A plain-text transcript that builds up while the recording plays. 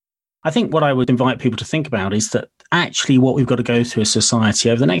I think what I would invite people to think about is that actually what we've got to go through as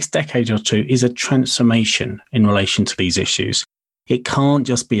society over the next decade or two is a transformation in relation to these issues. It can't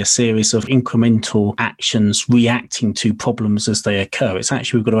just be a series of incremental actions reacting to problems as they occur. It's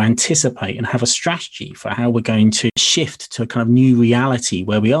actually we've got to anticipate and have a strategy for how we're going to shift to a kind of new reality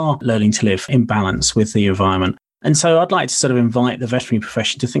where we are learning to live in balance with the environment. And so I'd like to sort of invite the veterinary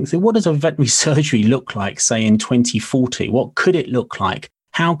profession to think through, what does a veterinary surgery look like, say, in 2040? What could it look like?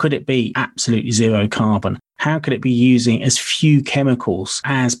 How could it be absolutely zero carbon? How could it be using as few chemicals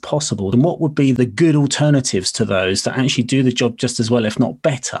as possible? And what would be the good alternatives to those that actually do the job just as well, if not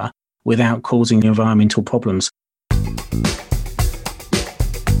better, without causing environmental problems?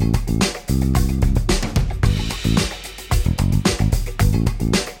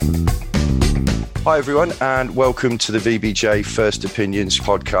 Hi everyone, and welcome to the VBJ First Opinions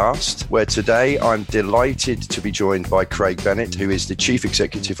podcast, where today I'm delighted to be joined by Craig Bennett, who is the Chief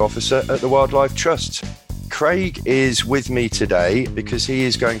Executive Officer at the Wildlife Trust. Craig is with me today because he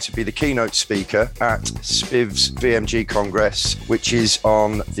is going to be the keynote speaker at SPIV's VMG Congress, which is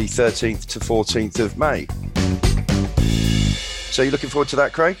on the 13th to 14th of May. So you're looking forward to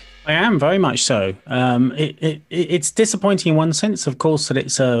that, Craig? I am, very much so. It's disappointing in one sense, of course, that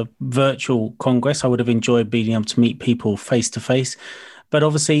it's a virtual congress. I would have enjoyed being able to meet people face to face, but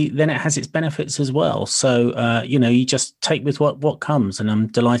obviously then it has its benefits as well. So, you just take with what comes, and I'm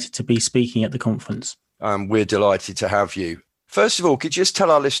delighted to be speaking at the conference. We're delighted to have you. First of all, could you just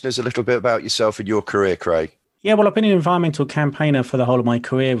tell our listeners a little bit about yourself and your career, Craig? Yeah, well, I've been an environmental campaigner for the whole of my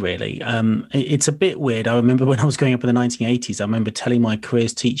career, really. It's a bit weird. I remember when I was growing up in the 1980s, I remember telling my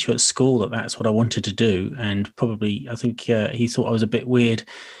careers teacher at school that that's what I wanted to do. And probably, I think he thought I was a bit weird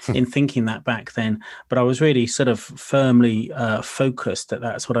in thinking that back then. But I was really sort of firmly focused that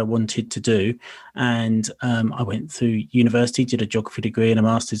that's what I wanted to do. And I went through university, did a geography degree and a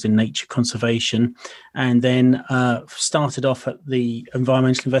master's in nature conservation, and then started off at the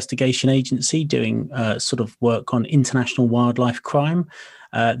Environmental Investigation Agency doing sort of work on international wildlife crime.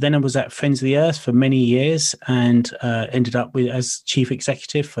 Then I was at Friends of the Earth for many years and ended up as chief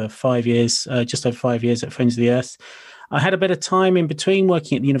executive for 5 years, just over 5 years at Friends of the Earth. I had a bit of time in between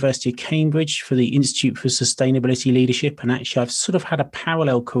working at the University of Cambridge for the Institute for Sustainability Leadership. And actually, I've sort of had a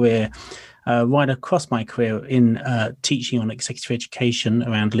parallel career right across my career in teaching on executive education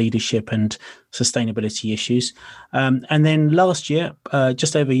around leadership and sustainability issues. And then last year,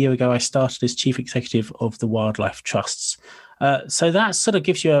 just over a year ago, I started as chief executive of the Wildlife Trusts. So that sort of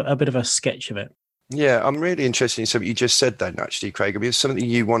gives you a bit of a sketch of it. Yeah, I'm really interested in something you just said then, actually, Craig. I mean, it's something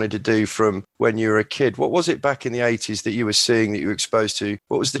you wanted to do from when you were a kid. What was it back in the 80s that you were seeing, that you were exposed to?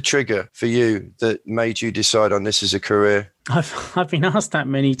 What was the trigger for you that made you decide on this as a career? I've been asked that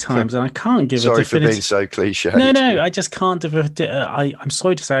many times, and I can't give Sorry a definitive... for being so cliche. No, I just can't. I'm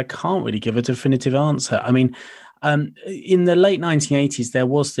sorry to say I can't really give a definitive answer. I mean, in the late 1980s, there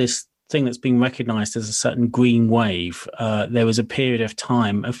was this thing that's being recognized as a certain green wave. There was a period of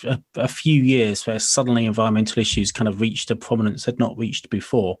time, a few years, where suddenly environmental issues kind of reached a prominence they'd not reached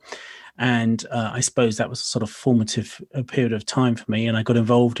before. And I suppose that was a sort of formative period of time for me. And I got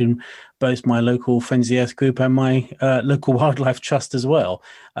involved in both my local Friends of the Earth group and my local Wildlife Trust as well.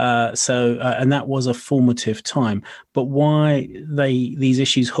 And that was a formative time. But why these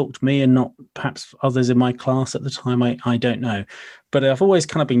issues hooked me and not perhaps others in my class at the time, I don't know. But I've always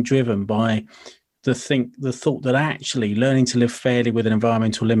kind of been driven by the thought that actually learning to live fairly within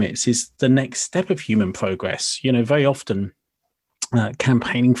environmental limits is the next step of human progress. Very often,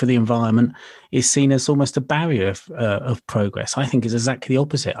 campaigning for the environment is seen as almost a barrier of progress. I think it's exactly the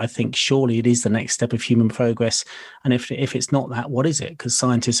opposite. I think surely it is the next step of human progress. And if it's not that, what is it? Because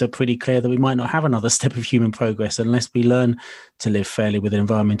scientists are pretty clear that we might not have another step of human progress unless we learn to live fairly within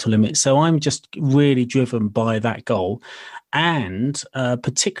environmental limits. So I'm just really driven by that goal. And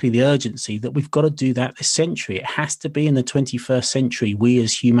particularly the urgency that we've got to do that this century. It has to be in the 21st century we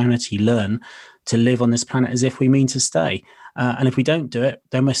as humanity learn to live on this planet as if we mean to stay. And if we don't do it,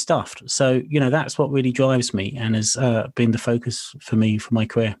 then we're stuffed. So, that's what really drives me and has been the focus for me for my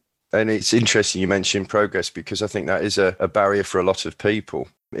career. And it's interesting you mentioned progress, because I think that is a barrier for a lot of people.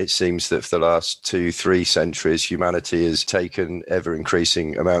 It seems that for the last 2-3 centuries, humanity has taken ever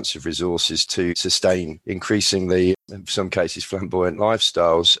increasing amounts of resources to sustain increasingly, in some cases, flamboyant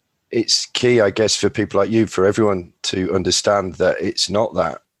lifestyles. It's key, I guess, for people like you, for everyone to understand that it's not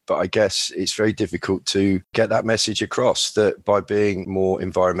that. But I guess it's very difficult to get that message across that by being more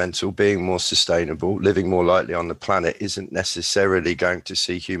environmental, being more sustainable, living more lightly on the planet isn't necessarily going to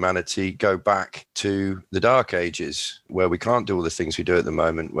see humanity go back to the dark ages where we can't do all the things we do at the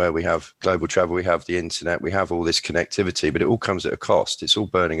moment, where we have global travel, we have the internet, we have all this connectivity, but it all comes at a cost. It's all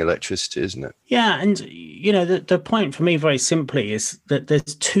burning electricity, isn't it? Yeah. And, the point for me very simply is that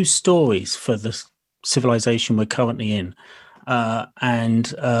there's two stories for the civilization we're currently in.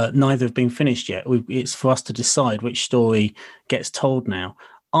 And neither have been finished yet. It's for us to decide which story gets told now.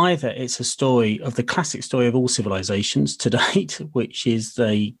 Either it's a story of the classic story of all civilizations to date, which is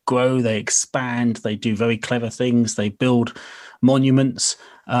they grow, they expand, they do very clever things, they build monuments,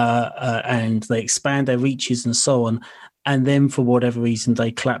 and they expand their reaches and so on. And then for whatever reason,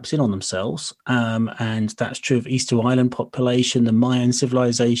 they collapse in on themselves. And that's true of Easter Island population, the Mayan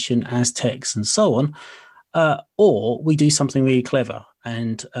civilization, Aztecs, and so on. Or we do something really clever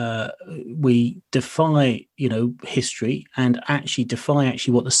and we defy, history and actually defy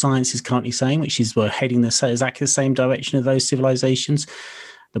what the science is currently saying, which is we're heading exactly the same direction of those civilizations.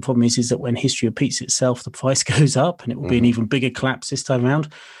 The problem is that when history repeats itself, the price goes up and it will be an even bigger collapse this time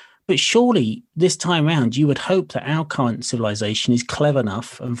around. But surely this time around, you would hope that our current civilization is clever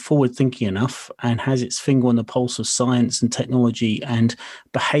enough and forward-thinking enough and has its finger on the pulse of science and technology and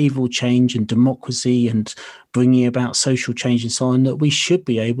behavioral change and democracy and bringing about social change and so on, that we should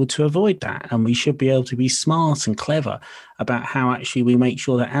be able to avoid that. And we should be able to be smart and clever about how actually we make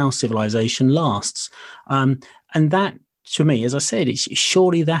sure that our civilization lasts. And that, to me, as I said,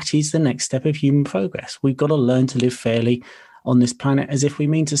 surely that is the next step of human progress. We've got to learn to live fairly on this planet as if we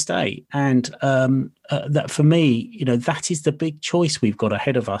mean to stay. And that for me, that is the big choice we've got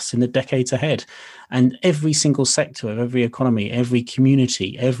ahead of us in the decades ahead. And every single sector of every economy, every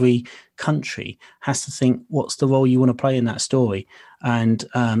community, every country has to think, what's the role you want to play in that story? And,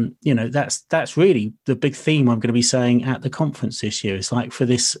 that's really the big theme I'm going to be saying at the conference this year. It's like for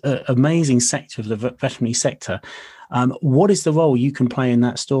this amazing sector of the veterinary sector, what is the role you can play in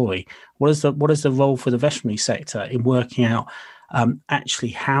that story? What is the role for the veterinary sector in working out actually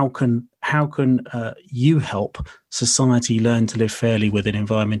how can you help society learn to live fairly within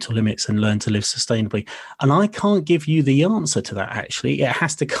environmental limits and learn to live sustainably? And I can't give you the answer to that, actually. It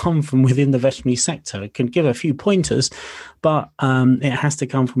has to come from within the veterinary sector. It can give a few pointers, but it has to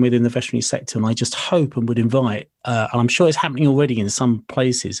come from within the veterinary sector. And I just hope and would invite, and I'm sure it's happening already in some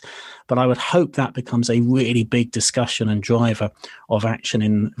places, but I would hope that becomes a really big discussion and driver of action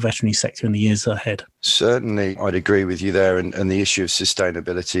in the veterinary sector in the years ahead. Certainly, I'd agree with you there. And the issue of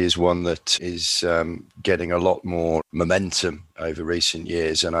sustainability is one that is getting a lot more momentum over recent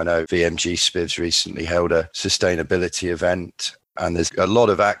years. And I know VMG Spivs recently held a sustainability event, and there's a lot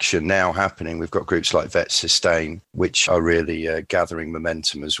of action now happening. We've got groups like Vet Sustain, which are really gathering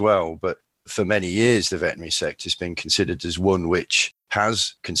momentum as well. But for many years, the veterinary sector has been considered as one which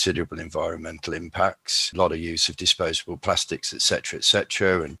has considerable environmental impacts, a lot of use of disposable plastics, et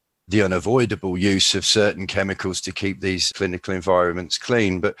cetera, and the unavoidable use of certain chemicals to keep these clinical environments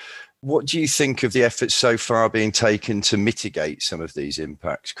clean. But what do you think of the efforts so far being taken to mitigate some of these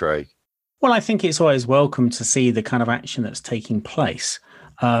impacts, Craig? Well, I think it's always welcome to see the kind of action that's taking place.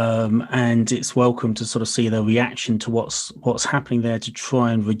 And it's welcome to sort of see the reaction to what's happening there to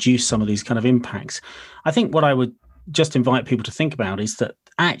try and reduce some of these kind of impacts. I think what I would just invite people to think about is that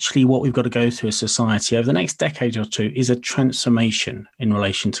actually what we've got to go through as society over the next decade or two is a transformation in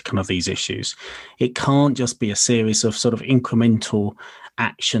relation to kind of these issues. It can't just be a series of sort of incremental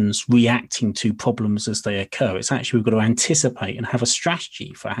actions reacting to problems as they occur. It's actually we've got to anticipate and have a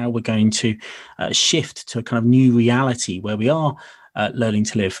strategy for how we're going to shift to a kind of new reality where we are learning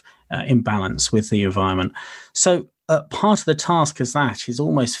to live in balance with the environment. So part of the task as that is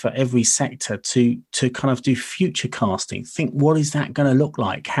almost for every sector to kind of do future casting, think what is that going to look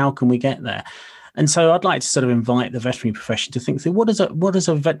like? How can we get there? And so I'd like to sort of invite the veterinary profession to think through what does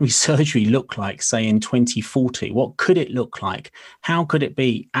a veterinary surgery look like, say in 2040? What could it look like? How could it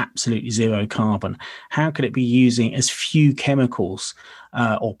be absolutely zero carbon? How could it be using as few chemicals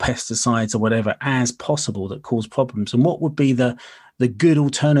or pesticides or whatever as possible that cause problems? And what would be the good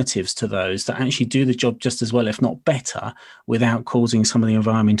alternatives to those that actually do the job just as well, if not better, without causing some of the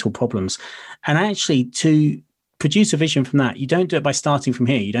environmental problems? And actually to produce a vision from that, you don't do it by starting from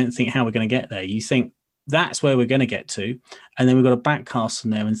here. You don't think how we're going to get there. You think that's where we're going to get to. And then we've got to backcast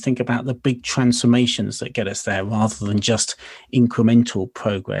from there and think about the big transformations that get us there rather than just incremental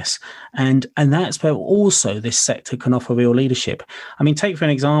progress. And that's where also this sector can offer real leadership. I mean, take for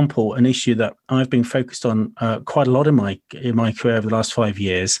an example, an issue that I've been focused on quite a lot in my career over the last 5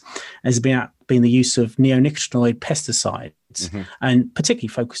 years has been the use of neonicotinoid pesticides and particularly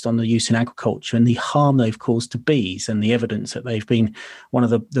focused on the use in agriculture and the harm they've caused to bees and the evidence that they've been one of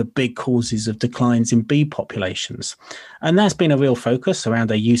the big causes of declines in bee populations. And that's been a real focus around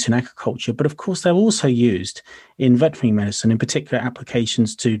their use in agriculture. But of course, they're also used in veterinary medicine, in particular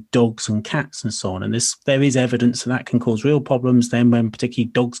applications to dogs and cats and so on. And there is evidence that can cause real problems then when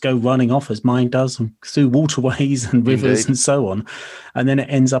particularly dogs go running off, as mine does, and through waterways and rivers and so on. And then it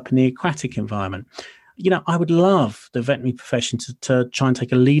ends up in the aquatic environment. I would love the veterinary profession to try and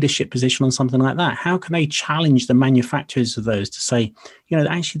take a leadership position on something like that. How can they challenge the manufacturers of those to say,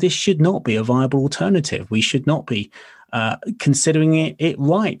 actually, this should not be a viable alternative. We should not be considering it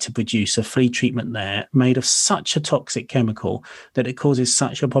right to produce a flea treatment there made of such a toxic chemical that it causes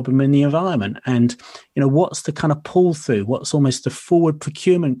such a problem in the environment. And, what's the kind of pull through? What's almost the forward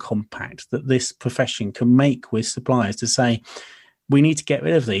procurement compact that this profession can make with suppliers to say, we need to get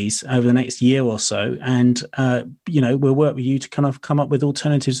rid of these over the next year or so. And, we'll work with you to kind of come up with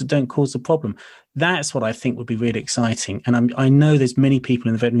alternatives that don't cause the problem. That's what I think would be really exciting. And I know there's many people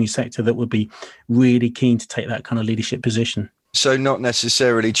in the veterinary sector that would be really keen to take that kind of leadership position. So not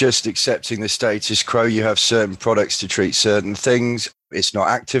necessarily just accepting the status quo. You have certain products to treat certain things. It's not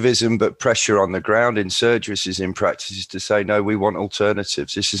activism, but pressure on the ground in surgeries, in practices to say, no, we want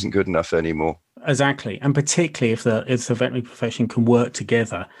alternatives. This isn't good enough anymore. Exactly. And particularly if the veterinary profession can work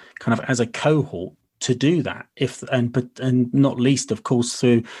together kind of as a cohort to do that, and not least, of course,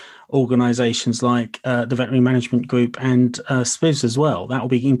 through organisations like the Veterinary Management Group and SPIVs as well. That will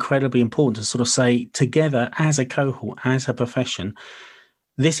be incredibly important to sort of say together as a cohort, as a profession,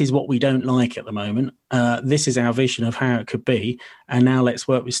 this is what we don't like at the moment. This is our vision of how it could be. And now let's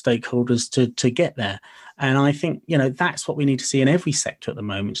work with stakeholders to get there. And I think, that's what we need to see in every sector at the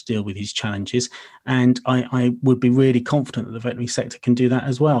moment to deal with these challenges. And I would be really confident that the veterinary sector can do that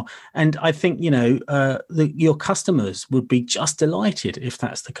as well. And I think, your customers would be just delighted if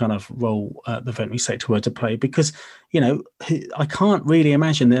that's the kind of role the veterinary sector were to play, because, I can't really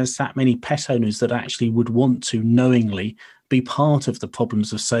imagine there's that many pet owners that actually would want to knowingly be part of the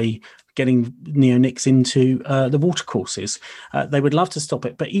problems of, say, getting neonics into the watercourses. They would love to stop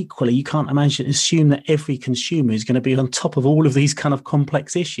it, but equally, you can't assume that every consumer is going to be on top of all of these kind of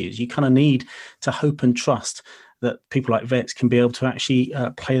complex issues. You kind of need to hope and trust that people like vets can be able to actually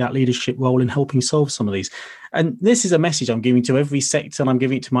play that leadership role in helping solve some of these. And this is a message I'm giving to every sector, and I'm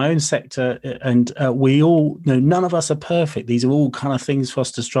giving it to my own sector. And we all know none of us are perfect. These are all kind of things for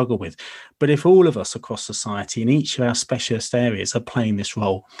us to struggle with. But if all of us across society in each of our specialist areas are playing this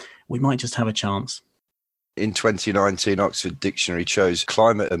role, we might just have a chance. In 2019, Oxford Dictionary chose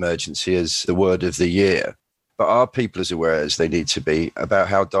climate emergency as the word of the year. But are people as aware as they need to be about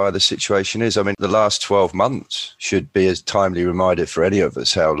how dire the situation is? I mean, the last 12 months should be a timely reminder for any of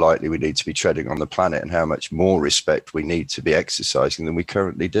us how lightly we need to be treading on the planet and how much more respect we need to be exercising than we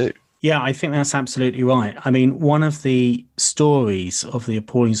currently do. Yeah, I think that's absolutely right. I mean, one of the stories of the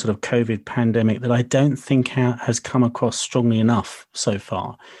appalling sort of COVID pandemic that I don't think has come across strongly enough so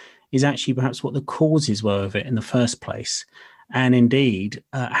far is actually perhaps what the causes were of it in the first place. And indeed,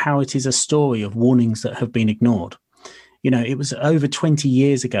 how it is a story of warnings that have been ignored. It was over 20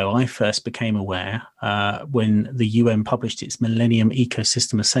 years ago I first became aware when the UN published its Millennium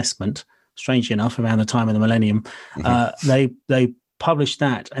Ecosystem Assessment. Strangely enough, around the time of the millennium, they published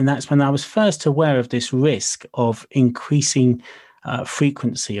that. And that's when I was first aware of this risk of increasing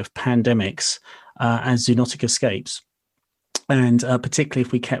frequency of pandemics and zoonotic escapes. And particularly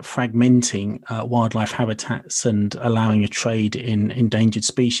if we kept fragmenting wildlife habitats and allowing a trade in endangered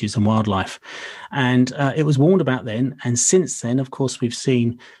species and wildlife. And it was warned about then. And since then, of course, we've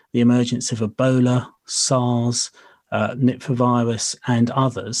seen the emergence of Ebola, SARS, Nipah virus, and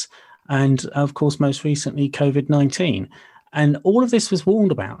others. And of course, most recently, COVID-19. And all of this was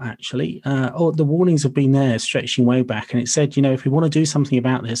warned about, actually. The warnings have been there stretching way back. And it said, if we want to do something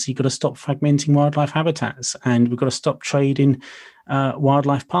about this, you've got to stop fragmenting wildlife habitats and we've got to stop trade in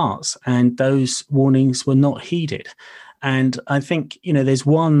wildlife parts. And those warnings were not heeded. And I think, there's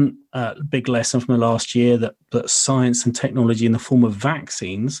one big lesson from the last year that science and technology in the form of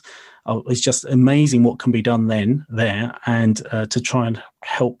vaccines is just amazing what can be done there and to try and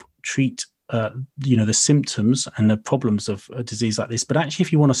help treat the symptoms and the problems of a disease like this. But actually,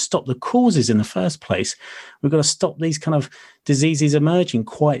 if you want to stop the causes in the first place, we've got to stop these kind of diseases emerging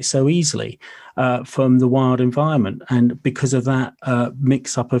quite so easily from the wild environment. And because of that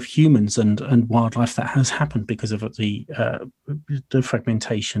mix up of humans and wildlife that has happened because of the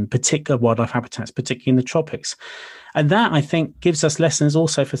fragmentation, particular wildlife habitats, particularly in the tropics. And that, I think, gives us lessons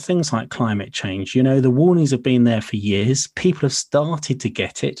also for things like climate change. You know, the warnings have been there for years. People have started to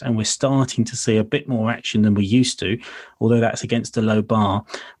get it, and we're starting to see a bit more action than we used to, although that's against a low bar.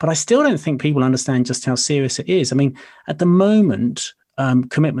 But I still don't think people understand just how serious it is. I mean, at the moment,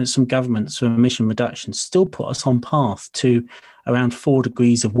 commitments from governments for emission reductions still put us on path to around 4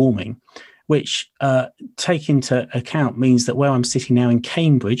 degrees of warming, which take into account means that where I'm sitting now in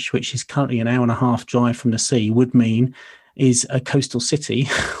Cambridge, which is currently an hour and a half drive from the sea, would mean is a coastal city,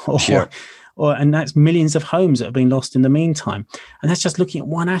 and that's millions of homes that have been lost in the meantime. And that's just looking at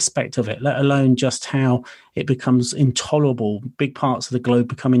one aspect of it, let alone just how it becomes intolerable. Big parts of the globe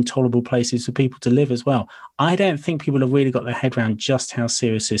become intolerable places for people to live as well. I don't think people have really got their head around just how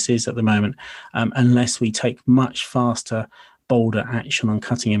serious this is at the moment, unless we take much faster, bolder action on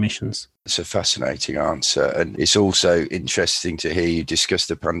cutting emissions. It's a fascinating answer. And it's also interesting to hear you discuss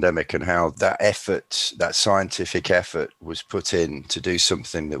the pandemic and how that effort, that scientific effort, was put in to do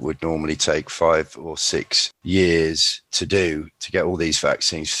something that would normally take 5 or 6 years to do, to get all these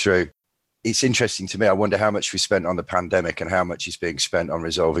vaccines through. It's interesting to me. I wonder how much we spent on the pandemic and how much is being spent on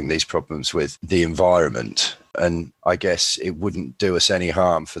resolving these problems with the environment. And I guess it wouldn't do us any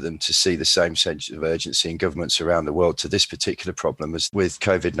harm for them to see the same sense of urgency in governments around the world to this particular problem as with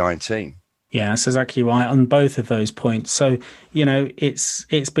COVID-19. Yeah, that's exactly right on both of those points. So, you know, it's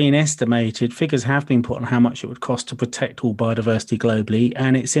been estimated, figures have been put on how much it would cost to protect all biodiversity globally,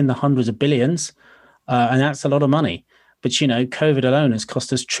 and it's in the hundreds of billions, and that's a lot of money. But, you know, COVID alone has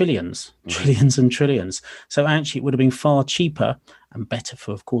cost us trillions and trillions. So actually it would have been far cheaper and better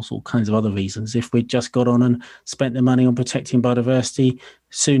for, of course, all kinds of other reasons if we'd just got on and spent the money on protecting biodiversity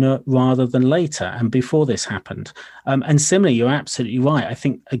sooner rather than later and before this happened. And similarly, you're absolutely right. I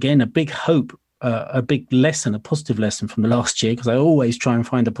think, again, a big hope, a big lesson, a positive lesson from the last year, because I always try and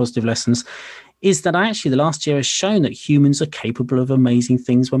find the positive lessons, is that actually the last year has shown that humans are capable of amazing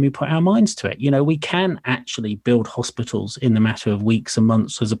things when we put our minds to it. You know, we can actually build hospitals in the matter of weeks and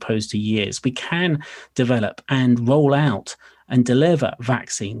months as opposed to years. We can develop and roll out and deliver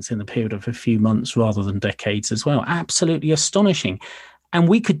vaccines in the period of a few months rather than decades as well. Absolutely astonishing. And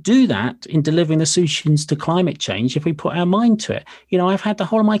we could do that in delivering the solutions to climate change if we put our mind to it. You know, I've had the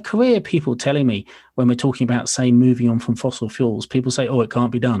whole of my career people telling me when we're talking about, say, moving on from fossil fuels, people say, oh, it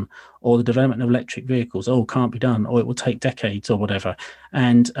can't be done. Or the development of electric vehicles, oh, it can't be done. Or it will take decades or whatever.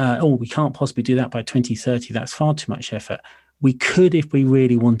 And, we can't possibly do that by 2030. That's far too much effort. We could if we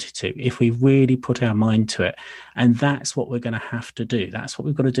really wanted to, if we really put our mind to it. And that's what we're going to have to do. That's what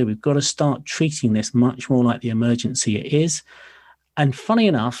we've got to do. We've got to start treating this much more like the emergency it is. And funny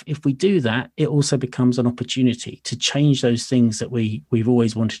enough, if we do that, it also becomes an opportunity to change those things that we've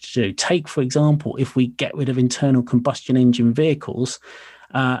always wanted to do. Take, for example, if we get rid of internal combustion engine vehicles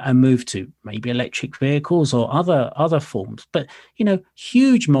and move to maybe electric vehicles or other forms. But, you know,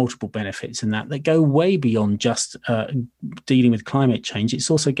 huge multiple benefits in that go way beyond just dealing with climate change. It's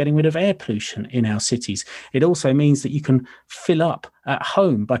also getting rid of air pollution in our cities. It also means that you can fill up at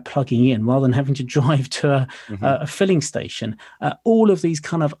home by plugging in rather than having to drive to a filling station. All of these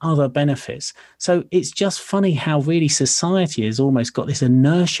kind of other benefits. So it's just funny how really society has almost got this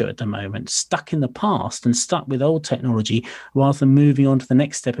inertia at the moment, stuck in the past and stuck with old technology rather than moving on to the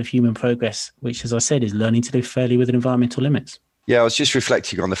next step of human progress, which, as I said, is learning to live fairly within environmental limits. Yeah, I was just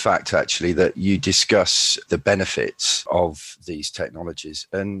reflecting on the fact, actually, that you discuss the benefits of these technologies.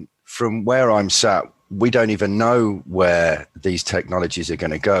 And from where I'm sat, we don't even know where these technologies are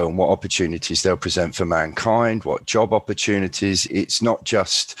going to go and what opportunities they'll present for mankind, what job opportunities. It's not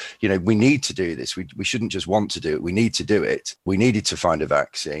just, you know, we need to do this. We shouldn't just want to do it. We need to do it. We needed to find a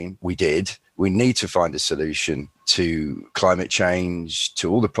vaccine. We did. We need to find a solution to climate change,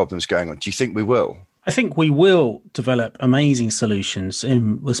 to all the problems going on. Do you think we will? I think we will develop amazing solutions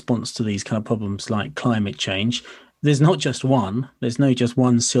in response to these kind of problems like climate change. There's not just one. There's no just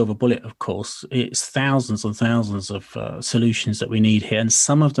one silver bullet, of course. It's thousands and thousands of solutions that we need here. And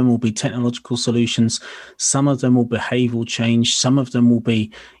some of them will be technological solutions. Some of them will be behavioral change. Some of them will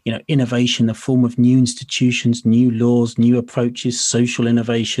be, you know, innovation in the form of new institutions, new laws, new approaches, social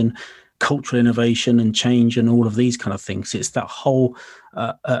innovation, cultural innovation and change and all of these kind of things. It's that whole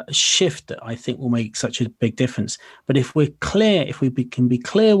shift that I think will make such a big difference. But if we're clear, if we can be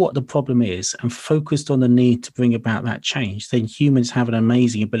clear what the problem is and focused on the need to bring about that change, then humans have an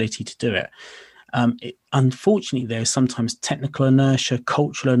amazing ability to do it. Unfortunately, there is sometimes technical inertia,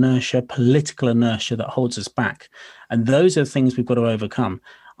 cultural inertia, political inertia that holds us back. And those are the things we've got to overcome.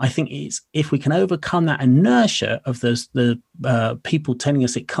 I think it's if we can overcome that inertia of the people telling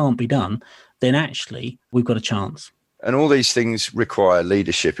us it can't be done, then actually we've got a chance. And all these things require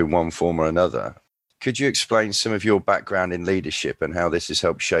leadership in one form or another. Could you explain some of your background in leadership and how this has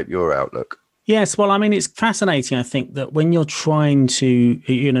helped shape your outlook? Yes, well, I mean, it's fascinating, I think, that when you're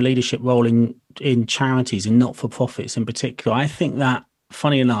you're in a leadership role in charities, in not-for-profits in particular, I think that,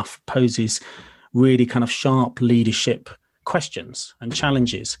 funny enough, poses really kind of sharp leadership questions and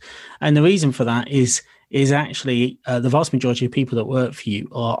challenges. And the reason for that is actually the vast majority of people that work for you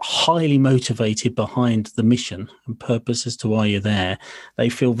are highly motivated behind the mission and purpose as to why you're there. They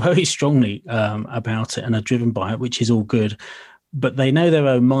feel very strongly about it and are driven by it, which is all good. But they know their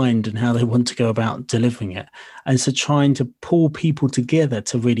own mind and how they want to go about delivering it. And so trying to pull people together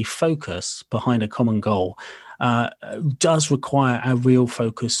to really focus behind a common goal does require a real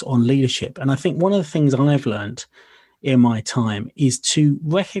focus on leadership. And I think one of the things I've learned in my time is to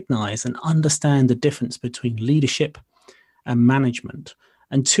recognize and understand the difference between leadership and management.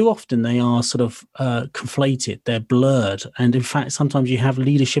 And too often they are sort of conflated, they're blurred. And in fact, sometimes you have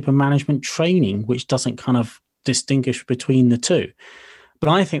leadership and management training, which doesn't kind of distinguish between the two. But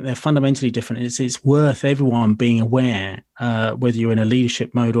I think they're fundamentally different. It's worth everyone being aware, whether you're in a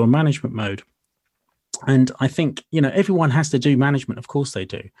leadership mode or a management mode. And I think, everyone has to do management. Of course they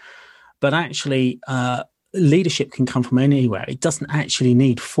do. But actually, leadership can come from anywhere. It doesn't actually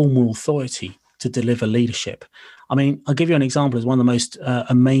need formal authority to deliver leadership. I mean, I'll give you an example as one of the most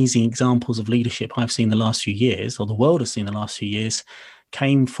amazing examples of leadership I've seen the last few years, or the world has seen the last few years,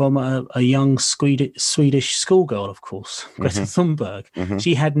 came from a young Swedish schoolgirl, of course, Greta Thunberg. Mm-hmm.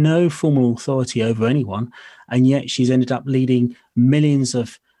 She had no formal authority over anyone, and yet she's ended up leading millions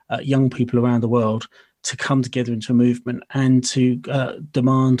of young people around the world to come together into a movement and to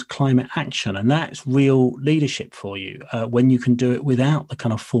demand climate action. And that's real leadership for you when you can do it without the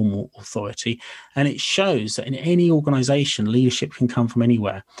kind of formal authority. And it shows that in any organization, leadership can come from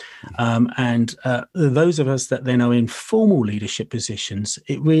anywhere. And those of us that then are in formal leadership positions,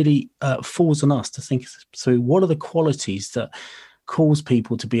 it really falls on us to think through what are the qualities that cause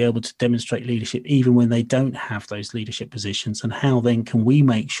people to be able to demonstrate leadership even when they don't have those leadership positions, and how then can we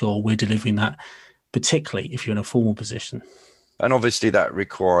make sure we're delivering that, particularly if you're in a formal position. And obviously that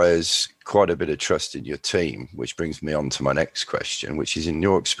requires quite a bit of trust in your team, which brings me on to my next question, which is, in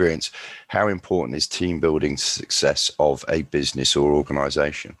your experience, how important is team building to success of a business or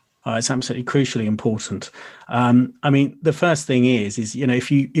organization? It's absolutely crucially important. I mean, the first thing is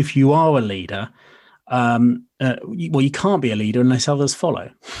if you are a leader, you can't be a leader unless others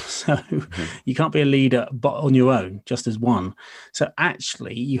follow. So you can't be a leader but on your own, just as one. So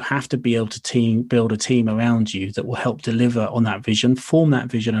actually, you have to be able to build a team around you that will help deliver on that vision, form that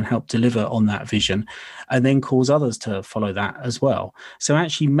vision and help deliver on that vision, and then cause others to follow that as well. So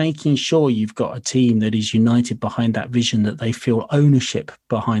actually making sure you've got a team that is united behind that vision, that they feel ownership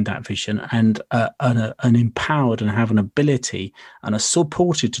behind that vision and empowered and have an ability and are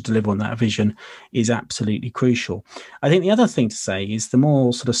supported to deliver on that vision is absolutely crucial. I think the other thing to say is the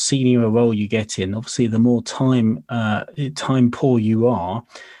more sort of senior a role you get in, obviously the more time poor you are,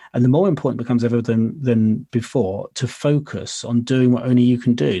 and the more important it becomes ever than before to focus on doing what only you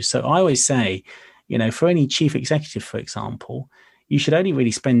can do. So I always say, for any chief executive, for example, you should only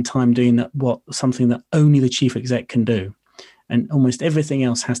really spend time doing something that only the chief exec can do. And almost everything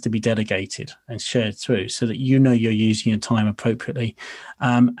else has to be delegated and shared through so that you're using your time appropriately.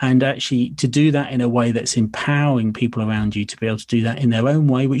 And actually to do that in a way that's empowering people around you to be able to do that in their own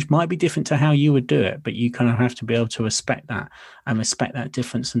way, which might be different to how you would do it, but you kind of have to be able to respect that and respect that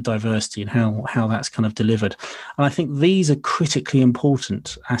difference and diversity and how that's kind of delivered. And I think these are critically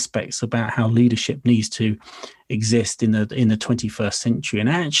important aspects about how leadership needs to exist in the 21st century, and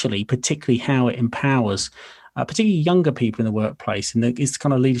actually particularly how it empowers particularly younger people in the workplace, and it's the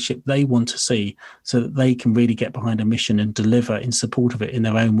kind of leadership they want to see so that they can really get behind a mission and deliver in support of it in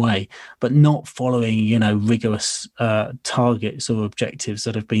their own way, but not following, rigorous targets or objectives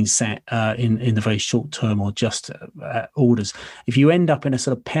that have been set in the very short term or just orders. If you end up in a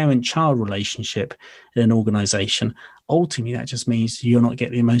sort of parent-child relationship in an organization, ultimately that just means you're not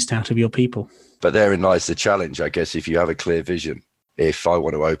getting the most out of your people. But therein lies the challenge, I guess, if you have a clear vision. if I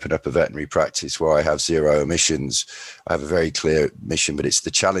want to open up a veterinary practice where I have zero emissions, I have a very clear mission, but it's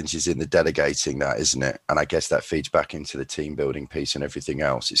the challenges in the delegating that, isn't it? And I guess that feeds back into the team building piece and everything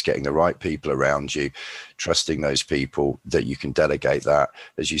else. It's getting the right people around you, trusting those people that you can delegate that.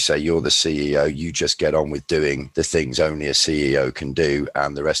 As you say, you're the CEO, you just get on with doing the things only a CEO can do,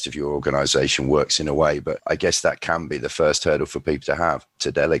 and the rest of your organization works in a way. But I guess that can be the first hurdle for people to have,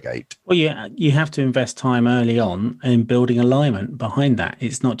 to delegate. Well, yeah, you have to invest time early on in building alignment behind that.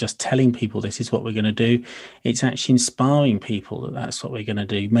 It's not just telling people this is what we're going to do. It's actually inspiring people that that's what we're going to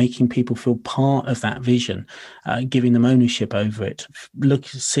do, making people feel part of that vision, giving them ownership over it,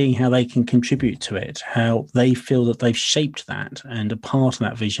 seeing how they can contribute to it, how they feel that they've shaped that and are part of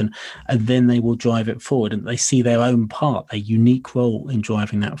that vision, and then they will drive it forward, and they see their own part, a unique role in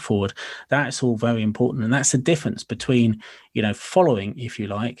driving that forward. That's all very important, and that's the difference between, following, if you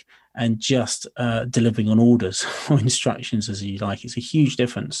like, and just delivering on orders or instructions, as you like. It's a huge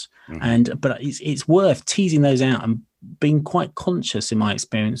difference. Mm-hmm. But it's worth teasing those out and being quite conscious, in my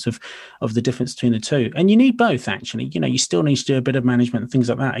experience, of the difference between the two. And you need both, actually. You still need to do a bit of management and things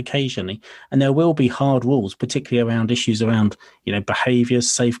like that occasionally. And there will be hard rules, particularly around issues around, behaviours,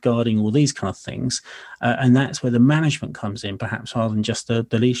 safeguarding, all these kind of things. And that's where the management comes in, perhaps, rather than just the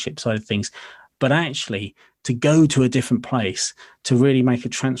leadership side of things. But actually, to go to a different place, to really make a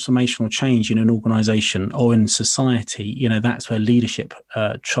transformational change in an organisation or in society, that's where leadership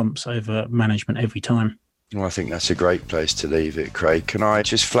trumps over management every time. Well, I think that's a great place to leave it, Craig. Can I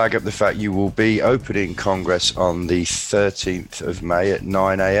just flag up the fact you will be opening Congress on the 13th of May at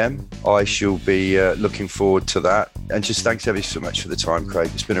 9 a.m. I shall be looking forward to that. And just thanks ever so much for the time, Craig.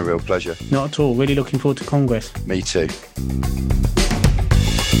 It's been a real pleasure. Not at all. Really looking forward to Congress. Me too.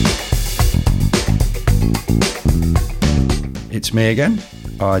 It's me again.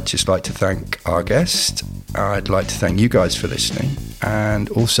 I'd just like to thank our guest. I'd like to thank you guys for listening, and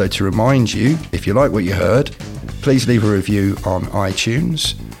also to remind you, if you like what you heard, please leave a review on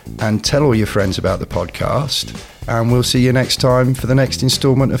iTunes and tell all your friends about the podcast, and we'll see you next time for the next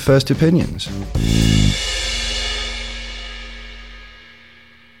instalment of First Opinions.